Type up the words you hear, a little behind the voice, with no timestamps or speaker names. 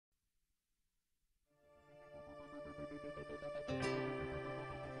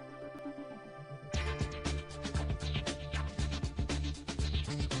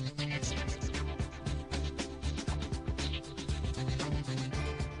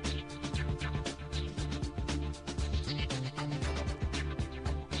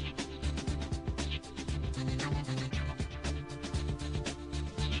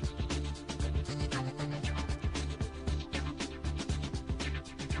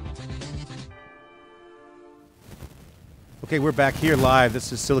Okay, we're back here live.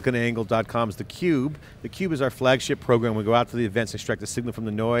 This is SiliconANGLE.com's theCUBE. theCUBE is our flagship program. We go out to the events, extract the signal from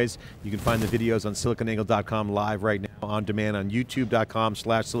the noise. You can find the videos on SiliconANGLE.com live right now, on demand on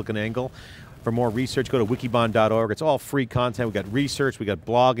YouTube.com/SiliconANGLE. For more research, go to Wikibon.org. It's all free content. We got research, we got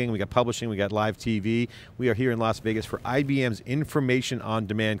blogging, we got publishing, we got live TV. We are here in Las Vegas for IBM's Information On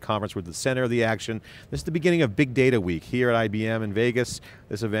Demand conference. We're at the center of the action. This is the beginning of Big Data Week here at IBM in Vegas.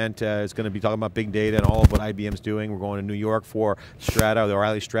 This event is going to be talking about big data and all of what IBM's doing. We're going to New York for Strata, the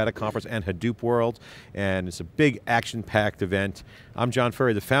O'Reilly Strata Conference, and Hadoop World, and it's a big action-packed event. I'm John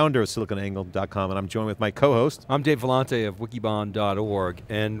Furrier, the founder of SiliconANGLE.com, and I'm joined with my co-host. I'm Dave Vellante of Wikibon.org,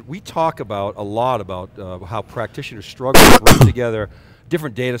 and we talk about a lot about how practitioners struggle to bring together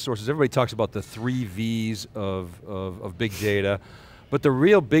different data sources. Everybody talks about the 3 V's of big data, but the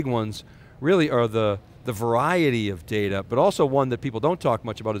real big ones really are the variety of data, but also one that people don't talk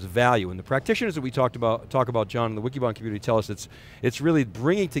much about is value. And the practitioners that we talk about, John, in the Wikibon community tell us it's really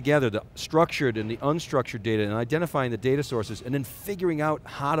bringing together the structured and the unstructured data and identifying the data sources and then figuring out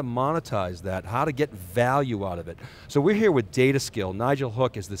how to monetize that, how to get value out of it. So we're here with Dataskill. Nigel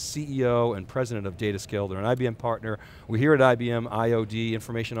Hook is the CEO and president of Dataskill. They're an IBM partner. We're here at IBM IOD,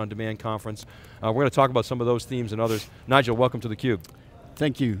 Information On Demand conference. We're going to talk about some of those themes and others. Nigel, welcome to theCUBE.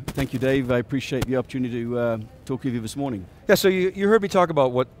 Thank you, Dave. I appreciate the opportunity to talk with you this morning. Yeah, so you heard me talk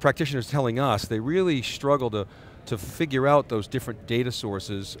about what practitioners are telling us. They really struggle to figure out those different data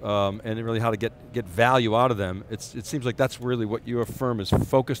sources and really how to get value out of them. It seems like that's really what your firm is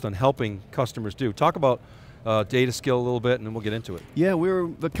focused on helping customers do. Talk about Dataskill a little bit and then we'll get into it. Yeah,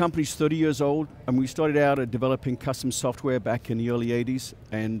 the company's 30 years old and we started out at developing custom software back in the early 80s,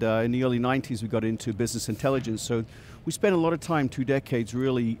 and in the early 90s we got into business intelligence. So we spent a lot of time, 2 decades,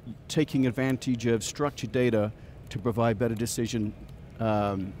 really taking advantage of structured data to provide better decision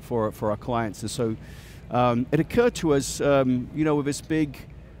for our clients. And so it occurred to us, you know, with this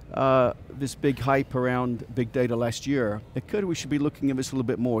big hype around big data last year, it occurred we should be looking at this a little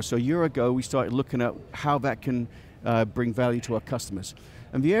bit more. So a year ago, we started looking at how that can bring value to our customers.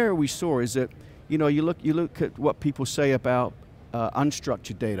 And the area we saw is that, you know, you look at what people say about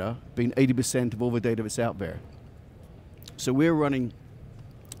unstructured data being 80% of all the data that's out there. So we're running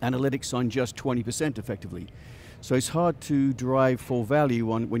analytics on just 20% effectively. So it's hard to derive full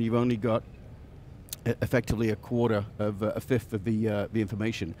value on when you've only got effectively a quarter of a fifth of the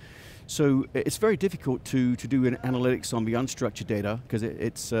information. So it's very difficult to do an analytics on the unstructured data because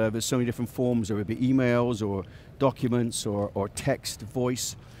there's so many different forms, whether it be emails or documents or text,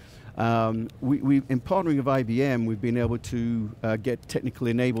 voice. In partnering with IBM, we've been able to get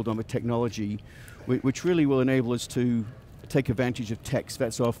technically enabled on the technology, which really will enable us to take advantage of text.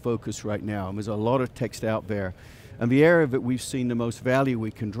 That's our focus right now. And there's a lot of text out there. And the area that we've seen the most value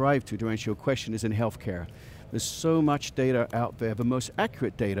we can drive to answer your question is in healthcare. There's so much data out there. The most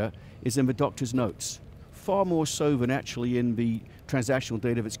accurate data is in the doctor's notes, far more so than actually in the transactional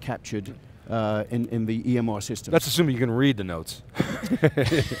data that's captured in the EMR system. That's assuming you can read the notes.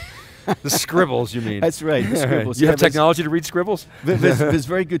 The scribbles, you mean? That's right, the scribbles. You have technology to read scribbles? There's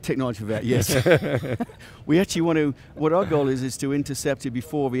very good technology for that, yes. We actually want to, what our goal is to intercept it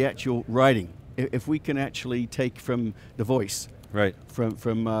before the actual writing. If we can actually take from the voice, right,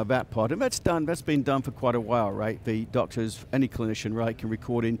 from that part, and that's been done for quite a while, right? The doctors, any clinician, right, can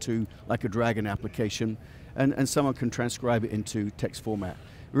record into like a Dragon application, and someone can transcribe it into text format.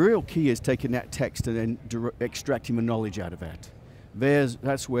 The real key is taking that text and then extracting the knowledge out of that.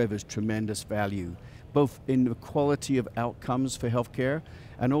 That's where there's tremendous value, both in the quality of outcomes for healthcare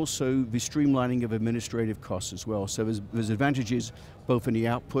and also the streamlining of administrative costs as well. So there's advantages both in the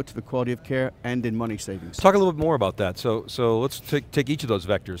output, the quality of care, and in money savings. Talk a little bit more about that. So let's take each of those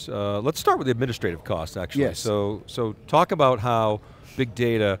vectors. Let's start with the administrative costs, actually. Yes. So talk about how big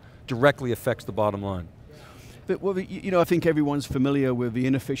data directly affects the bottom line. But, well, you know, I think everyone's familiar with the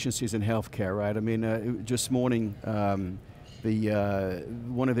inefficiencies in healthcare, right? I mean, just this morning,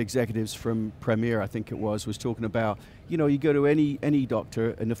 one of the executives from Premier, I think it was talking about, you know, you go to any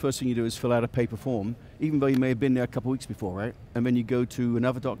doctor and the first thing you do is fill out a paper form, even though you may have been there a couple of weeks before, right? And then you go to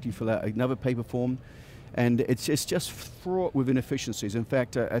another doctor, you fill out another paper form, and it's just fraught with inefficiencies. In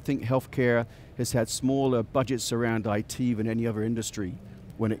fact, I think healthcare has had smaller budgets around IT than any other industry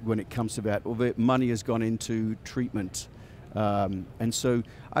when it comes to that. All the money has gone into treatment. And so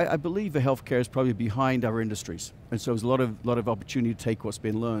I believe the healthcare is probably behind our industries. And so there's a lot of opportunity to take what's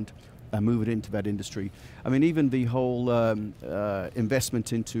been learned and move it into that industry. I mean, even the whole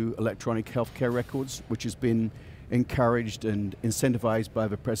investment into electronic healthcare records, which has been encouraged and incentivized by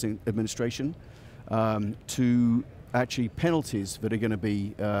the present administration, to actually penalties that are going to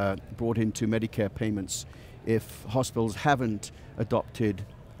be brought into Medicare payments if hospitals haven't adopted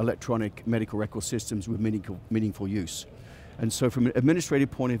electronic medical record systems with meaningful use. And so from an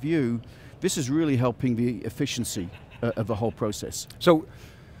administrative point of view, this is really helping the efficiency of the whole process. So,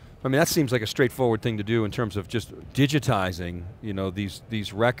 I mean, that seems like a straightforward thing to do in terms of just digitizing,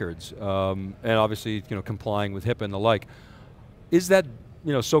 these records, and obviously, complying with HIPAA and the like. Is that,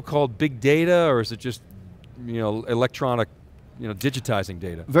 so-called big data, or is it just, electronic, digitizing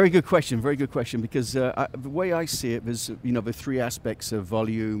data? Very good question, because the way I see it, there's, the three aspects of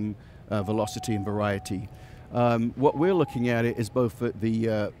volume, velocity, and variety. What we're looking at it is both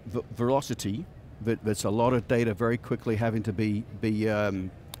the velocity, that's a lot of data very quickly having to be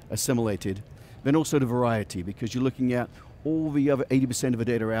assimilated, then also the variety, because you're looking at all the other 80% of the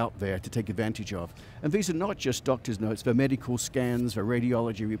data out there to take advantage of. And these are not just doctor's notes, they're medical scans, they're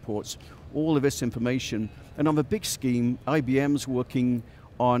radiology reports, all of this information. And on the big scheme, IBM's working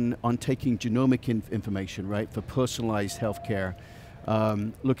on taking genomic information, right, for personalized healthcare,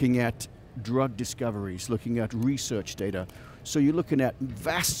 looking at drug discoveries, looking at research data. So you're looking at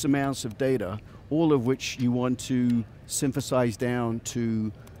vast amounts of data, all of which you want to synthesize down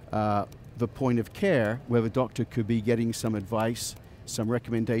to the point of care where the doctor could be getting some advice, some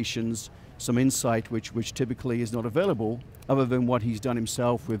recommendations, some insight which typically is not available other than what he's done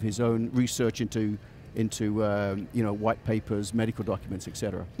himself with his own research into white papers, medical documents,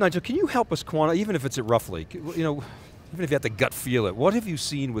 etc. Nigel, can you help us quantify, even if it's at roughly, even if you have to gut feel it, what have you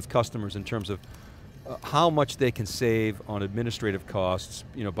seen with customers in terms of how much they can save on administrative costs,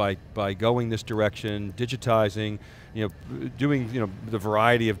 by going this direction, digitizing, doing, the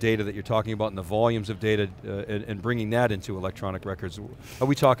variety of data that you're talking about and the volumes of data and bringing that into electronic records? Are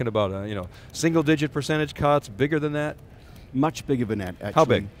we talking about, single-digit percentage cuts, bigger than that? Much bigger than that, actually. How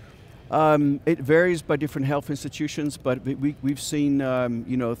big? It varies by different health institutions, but we've seen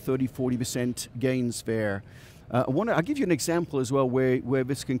 30–40% gains there. I'll give you an example as well where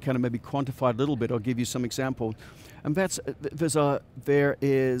this can kind of maybe quantify a little bit. I'll give you some example. And that's, there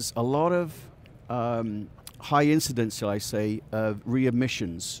is a lot of high incidence, shall I say, of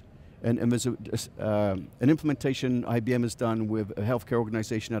readmissions. And there's an implementation IBM has done with a healthcare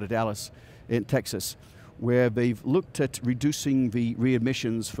organization out of Dallas in Texas, where they've looked at reducing the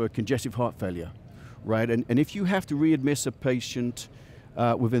readmissions for congestive heart failure, right? And if you have to readmit a patient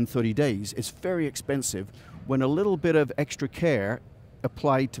within 30 days, it's very expensive. When a little bit of extra care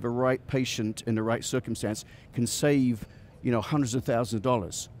applied to the right patient in the right circumstance can save, hundreds of thousands of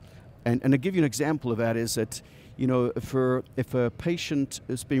dollars. And to give you an example of that is that, if a patient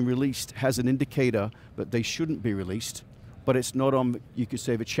is being released has an indicator that they shouldn't be released, but it's not on, you could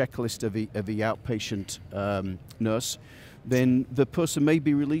say, the checklist of the outpatient nurse, then the person may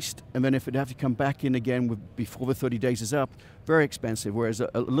be released, and then if it have to come back in again before the 30 days is up, very expensive, whereas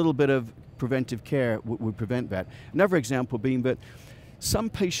a little bit of preventive care would prevent that. Another example being that some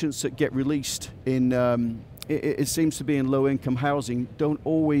patients that get released in, it seems to be in low-income housing, don't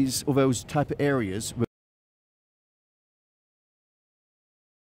always, or those type of areas,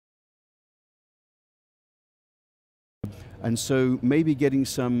 and so maybe getting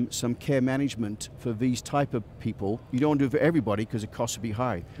some care management for these type of people. You don't want to do it for everybody because the cost would be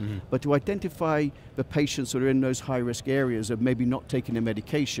high. Mm-hmm. But to identify the patients that are in those high-risk areas of maybe not taking their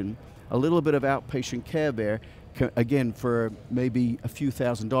medication, a little bit of outpatient care there, again, for maybe a few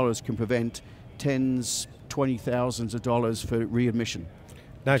 $1,000s can prevent tens, $20,000s of dollars for readmission.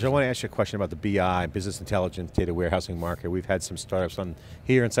 Nigel, I want to ask you a question about the BI, business intelligence, data warehousing market. We've had some startups on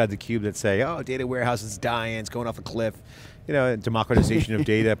here inside theCUBE that say, oh, data warehouse is dying, it's going off a cliff. Democratization of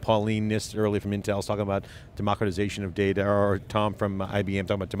data. Pauline Nist earlier from Intel is talking about democratization of data, or Tom from IBM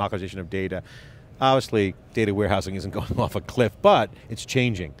talking about democratization of data. Obviously, data warehousing isn't going off a cliff, but it's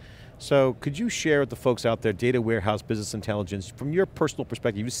changing. So could you share with the folks out there, data warehouse, business intelligence, from your personal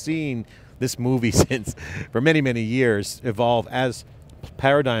perspective? You've seen this movie since, for many, many years, evolve as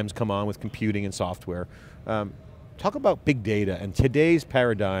paradigms come on with computing and software. Talk about big data and today's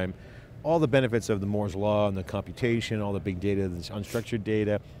paradigm, all the benefits of the Moore's Law and the computation, all the big data, this unstructured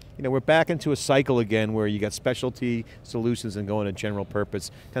data. We're back into a cycle again where you got specialty solutions and going to general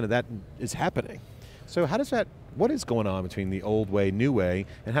purpose. Kind of that is happening. So how does that, what is going on between the old way, new way,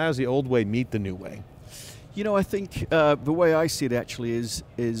 and how does the old way meet the new way? I think the way I see it actually is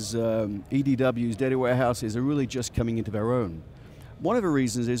EDWs, data warehouses, are really just coming into their own. One of the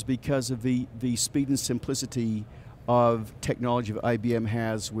reasons is because of the speed and simplicity of technology that IBM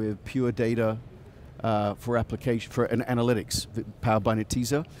has with pure data for application, for analytics, powered by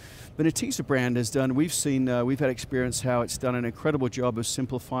Netezza. The Netezza brand has done, we've had experience how it's done an incredible job of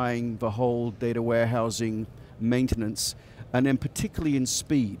simplifying the whole data warehousing maintenance, and then particularly in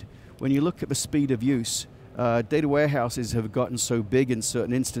speed. When you look at the speed of use, data warehouses have gotten so big in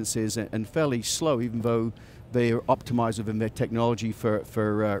certain instances and fairly slow, even though they are optimized within their technology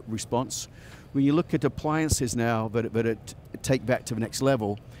for response. When you look at appliances now that take that to the next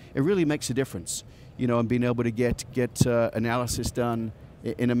level, it really makes a difference. You know, and being able to get analysis done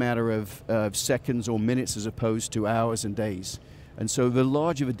in a matter of seconds or minutes as opposed to hours and days. And so the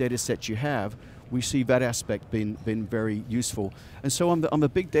larger the data set you have, we see that aspect being very useful. And so on the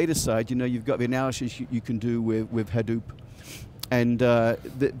big data side, you know, you've got the analysis you can do with Hadoop. And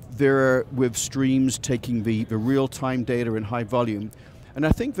there are, with streams, taking the real-time data in high volume. And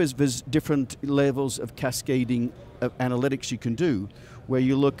I think there's different levels of cascading analytics you can do, where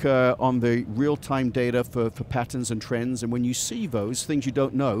you look on the real-time data for patterns and trends, and when you see those things you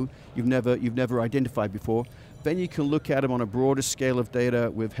don't know, you've never identified before, then you can look at them on a broader scale of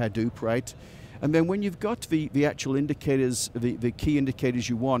data with Hadoop, right? And then when you've got the actual indicators, the key indicators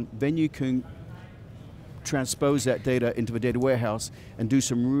you want, then you can transpose that data into the data warehouse and do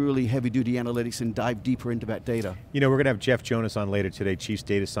some really heavy-duty analytics and dive deeper into that data. You know, we're going to have Jeff Jonas on later today, Chief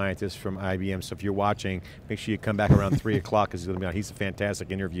Data Scientist from IBM, so if you're watching, make sure you come back around 3 o'clock because he's going to be on. He's a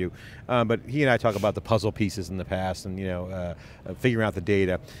fantastic interview. But he and I talk about the puzzle pieces in the past and, you know, figuring out the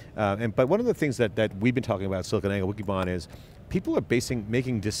data. But one of the things that we've been talking about at SiliconANGLE Wikibon is people are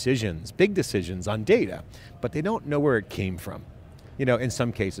making decisions, big decisions on data, but they don't know where it came from. You know, in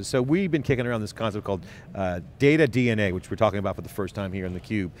some cases. So we've been kicking around this concept called data DNA, which we're talking about for the first time here in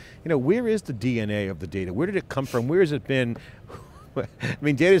theCUBE. You know, where is the DNA of the data? Where did it come from? Where has it been? I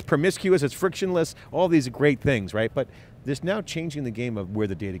mean, data is promiscuous, it's frictionless, all these are great things, right? But there's now changing the game of where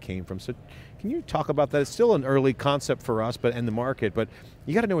the data came from. So can you talk about that? It's still an early concept for us and the market, but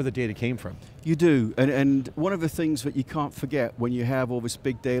you got to know where the data came from. You do, and one of the things that you can't forget when you have all this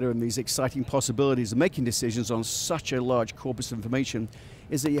big data and these exciting possibilities of making decisions on such a large corpus of information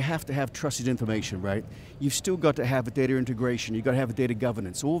is that you have to have trusted information, right? You've still got to have a data integration, you've got to have a data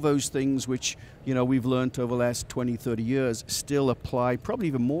governance. All those things which, you know, we've learned over the last 20, 30 years still apply, probably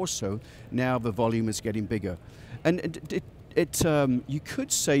even more so now the volume is getting bigger. And you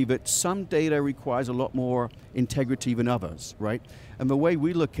could say that some data requires a lot more integrity than others, right? And the way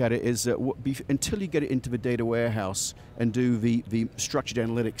we look at it is that until you get it into the data warehouse and do the structured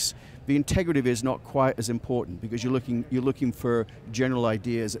analytics, the integrity of it is not quite as important because you're looking for general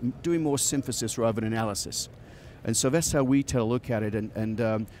ideas, doing more synthesis rather than analysis. And so that's how we tend to look at it.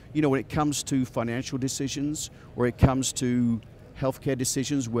 And you know, when it comes to financial decisions or it comes to healthcare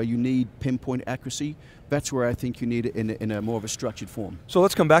decisions where you need pinpoint accuracy, that's where I think you need it in a more of a structured form. So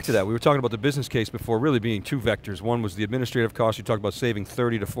let's come back to that. We were talking about the business case before really being two vectors. One was the administrative cost. You talked about saving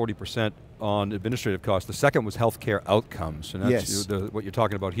 30 to 40% on administrative costs. The second was healthcare outcomes, and that's what you're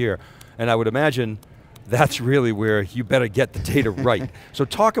talking about here. And I would imagine that's really where you better get the data right. So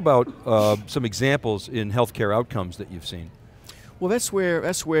talk about some examples in healthcare outcomes that you've seen. Well, that's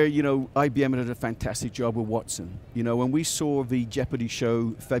where you know, IBM did a fantastic job with Watson. You know, when we saw the Jeopardy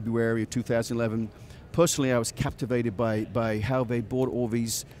show February of 2011, personally I was captivated by how they brought all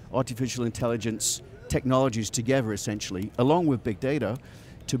these artificial intelligence technologies together essentially, along with big data,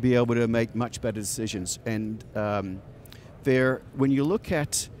 to be able to make much better decisions. And when you look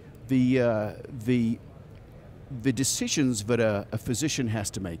at the decisions that a physician has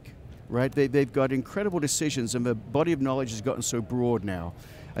to make, right? They've got incredible decisions and the body of knowledge has gotten so broad now.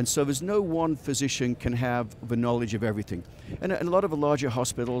 And so there's no one physician can have the knowledge of everything. And a lot of the larger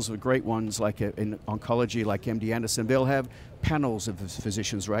hospitals, the great ones like in oncology, like MD Anderson, they'll have panels of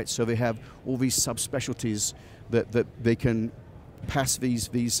physicians, right? So they have all these subspecialties that they can pass these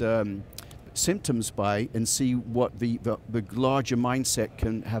symptoms by and see what the larger mindset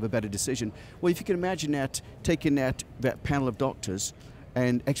can have a better decision. Well, if you can imagine that, taking that panel of doctors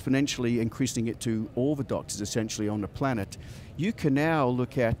and exponentially increasing it to all the doctors essentially on the planet, you can now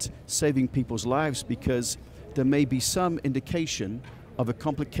look at saving people's lives because there may be some indication of a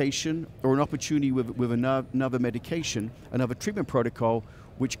complication or an opportunity with another medication, another treatment protocol,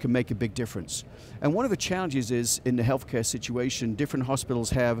 which can make a big difference. And one of the challenges is in the healthcare situation, different hospitals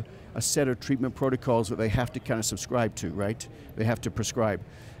have a set of treatment protocols that they have to kind of subscribe to, right? They have to prescribe.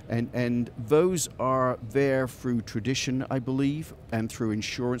 And those are there through tradition, I believe, and through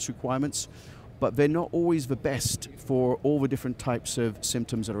insurance requirements, but they're not always the best for all the different types of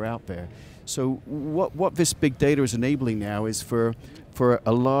symptoms that are out there. So what this big data is enabling now is for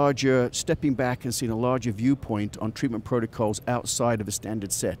a larger, stepping back and seeing a larger viewpoint on treatment protocols outside of a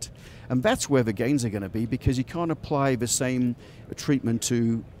standard set. And that's where the gains are going to be because you can't apply the same treatment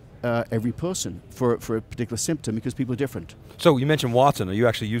to every person for a particular symptom because people are different. So you mentioned Watson. Are you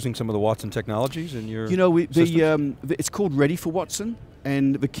actually using some of the Watson technologies in your You know, it's called Ready for Watson.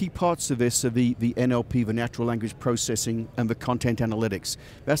 And the key parts of this are the NLP, the natural language processing, and the content analytics.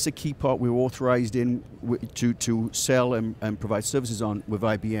 That's the key part we're authorized in to sell and provide services on with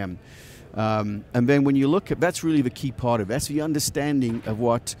IBM. And then when you look at, that's really the key part of it. That's the understanding of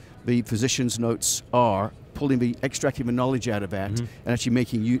what the physician's notes are, extracting the knowledge out of that, and actually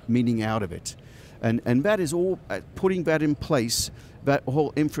making meaning out of it. And that is all, putting that in place, that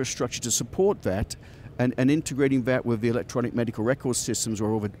whole infrastructure to support that, and integrating that with the electronic medical record systems where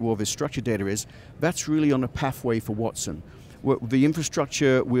all the structured data is, that's really on a pathway for Watson. The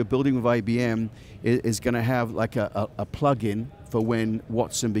infrastructure we're building with IBM is going to have like a plug-in for when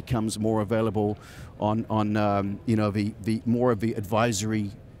Watson becomes more available on the more of the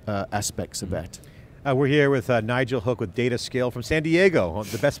advisory aspects of that. We're here with Nigel Hook with Dataskill from San Diego.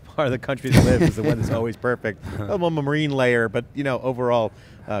 The best part of the country to live is the weather's always perfect. A little marine layer, but overall,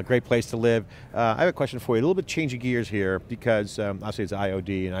 great place to live. I have a question for you, a little bit changing gears here, because obviously it's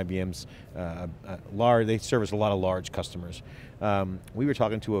IOD and IBM's they service a lot of large customers. We were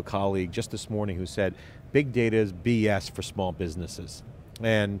talking to a colleague just this morning who said, big data is BS for small businesses.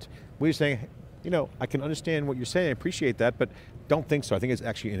 And we were saying, I can understand what you're saying, I appreciate that, but don't think so. I think it's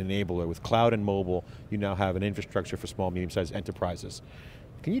actually an enabler. With cloud and mobile, you now have an infrastructure for small, medium-sized enterprises.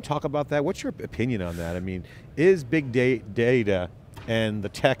 Can you talk about that? What's your opinion on that? I mean, is big data and the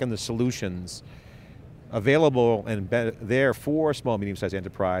tech and the solutions available and there for small, medium-sized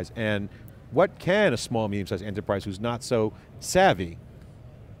enterprise? And what can a small, medium-sized enterprise who's not so savvy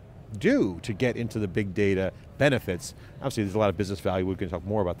do to get into the big data benefits? Obviously there's a lot of business value, we can talk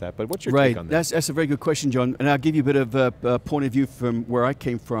more about that, but what's your take on that? That's a very good question, John, and I'll give you a bit of a point of view from where I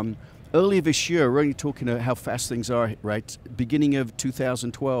came from. Earlier this year, we're only talking about how fast things are, right? Beginning of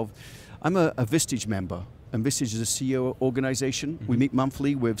 2012, I'm a Vistage member, and Vistage is a CEO organization. We meet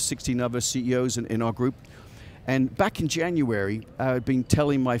monthly with 16 other CEOs in our group. And back in January, I had been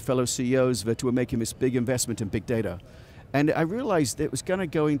telling my fellow CEOs that we're making this big investment in big data. And I realized it was going to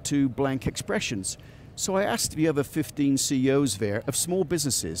go into blank expressions. So I asked the other 15 CEOs there of small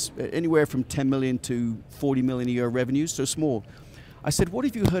businesses, anywhere from 10 million to 40 million a year revenues, so small. I said, what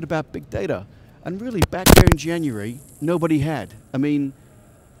have you heard about big data? And really, back there in January, nobody had. I mean,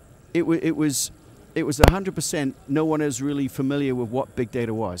 it was 100%, no one is really familiar with what big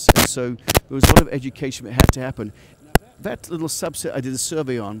data was. And so there was a lot of education that had to happen. That little subset I did a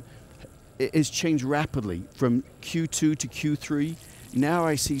survey on, it has changed rapidly from Q2 to Q3. Now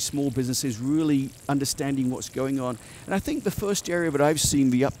I see small businesses really understanding what's going on. And I think the first area that I've seen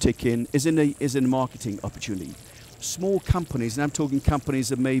the uptick in is in marketing opportunity. Small companies, and I'm talking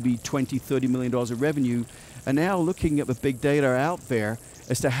companies of maybe $20, $30 million of revenue, are now looking at the big data out there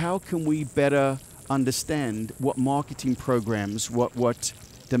as to how can we better understand what marketing programs, what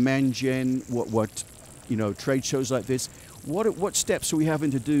demand gen, what trade shows like this, what steps are we having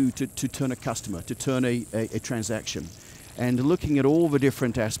to do to turn a customer, to turn a transaction, and looking at all the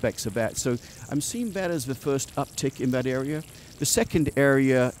different aspects of that. So I'm seeing that as the first uptick in that area. The second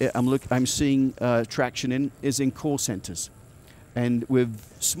area I'm seeing traction in is in call centers, and with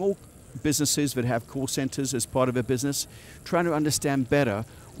small businesses that have call centers as part of their business, trying to understand better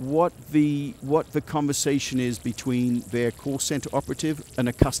what the conversation is between their call center operative and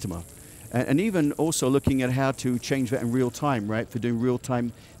a customer. And even also looking at how to change that in real time, right? For doing real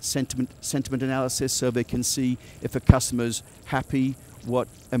time sentiment analysis, so they can see if a customer's happy,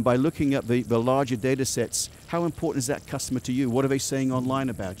 and by looking at the larger data sets, how important is that customer to you? What are they saying online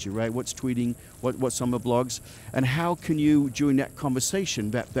about you, right? What's tweeting, what's on the blogs? And how can you, during that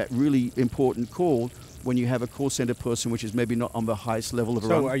conversation, that really important call, when you have a call center person which is maybe not on the highest level of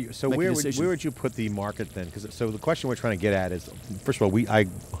where would you put the market then? So the question we're trying to get at is, first of all, I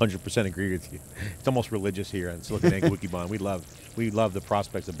 100% agree with you. It's almost religious here in SiliconANGLE Wikibon. We love the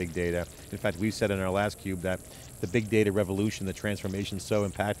prospects of big data. In fact, we said in our last CUBE that the big data revolution, the transformation is so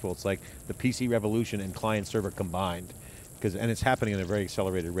impactful. It's like the PC revolution and client server combined. And it's happening at a very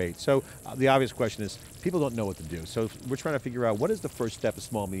accelerated rate. So the obvious question is, people don't know what to do. So we're trying to figure out what is the first step a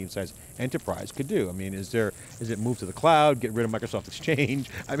small, medium-sized enterprise could do. I mean, is it move to the cloud, get rid of Microsoft Exchange?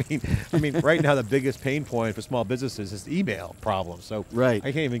 I mean, right now the biggest pain point for small businesses is the email problem. So right.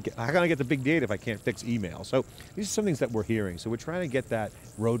 how can I get the big data if I can't fix email? So these are some things that we're hearing. So we're trying to get that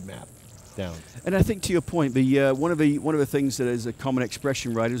roadmap down. And I think to your point, one of the things that is a common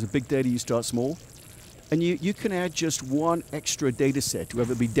expression, right, is a big data you start small. And you can add just one extra data set,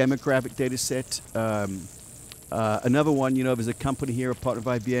 whether it be demographic data set. Another one, there's a company here, a part of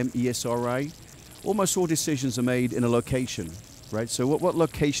IBM, ESRI. Almost all decisions are made in a location, right? So what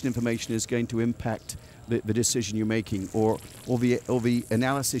location information is going to impact the decision you're making, or the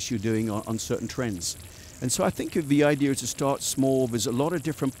analysis you're doing on certain trends. And so I think the idea is to start small. There's a lot of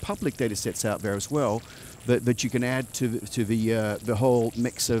different public data sets out there as well that you can add to the whole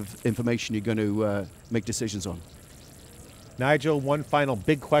mix of information you're going to make decisions on. Nigel, one final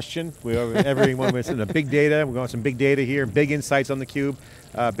big question. Everyone was in a big data. We're going some big data here, big insights on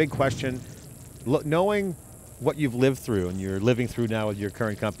theCUBE. Big question, knowing what you've lived through and you're living through now with your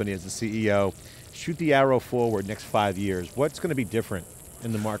current company as the CEO, shoot the arrow forward next 5 years. What's going to be different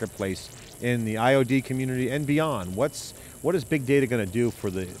in the marketplace, in the IOD community and beyond? What is big data going to do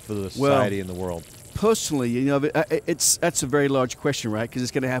for the society and the world? Personally, you know, that's a very large question, right? Because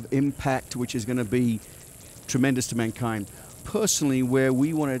it's going to have impact which is going to be tremendous to mankind. Personally, where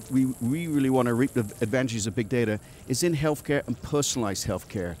we really want to reap the advantages of big data is in healthcare and personalized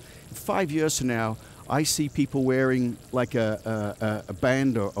healthcare. 5 years from now, I see people wearing like a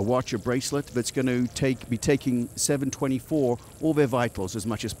band or a watch or bracelet that's going to be taking 7/24 all their vitals as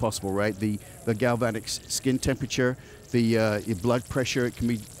much as possible, right? The galvanic skin temperature, your blood pressure, it can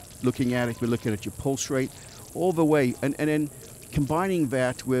be looking at your pulse rate, all the way, and then combining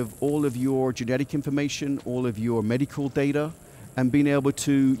that with all of your genetic information, all of your medical data, and being able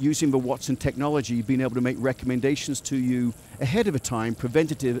to, using the Watson technology, being able to make recommendations to you ahead of a time,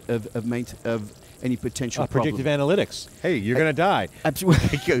 preventative of any potential problem. Predictive analytics. Hey, you're going to die.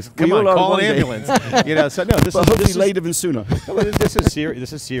 Absolutely. Come on, call an ambulance. You know, so no, this is later than sooner. This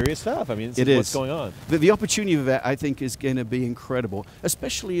is serious stuff. I mean, this is what's going on. The opportunity of that, I think, is going to be incredible,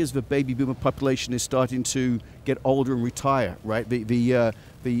 especially as the baby boomer population is starting to get older and retire. Right,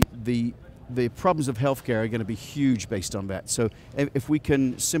 the problems of healthcare are going to be huge based on that. So if we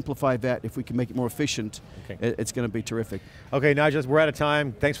can simplify that, if we can make it more efficient, it's going to be terrific. Okay, Nigel, we're out of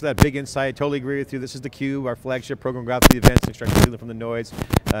time. Thanks for that big insight. Totally agree with you. This is theCUBE, our flagship program. Go out to the events, extract signal from the noise.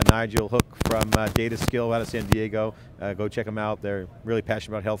 Nigel Hook from Dataskill out of San Diego. Go check them out. They're really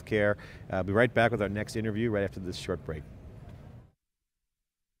passionate about healthcare. I'll be right back with our next interview right after this short break.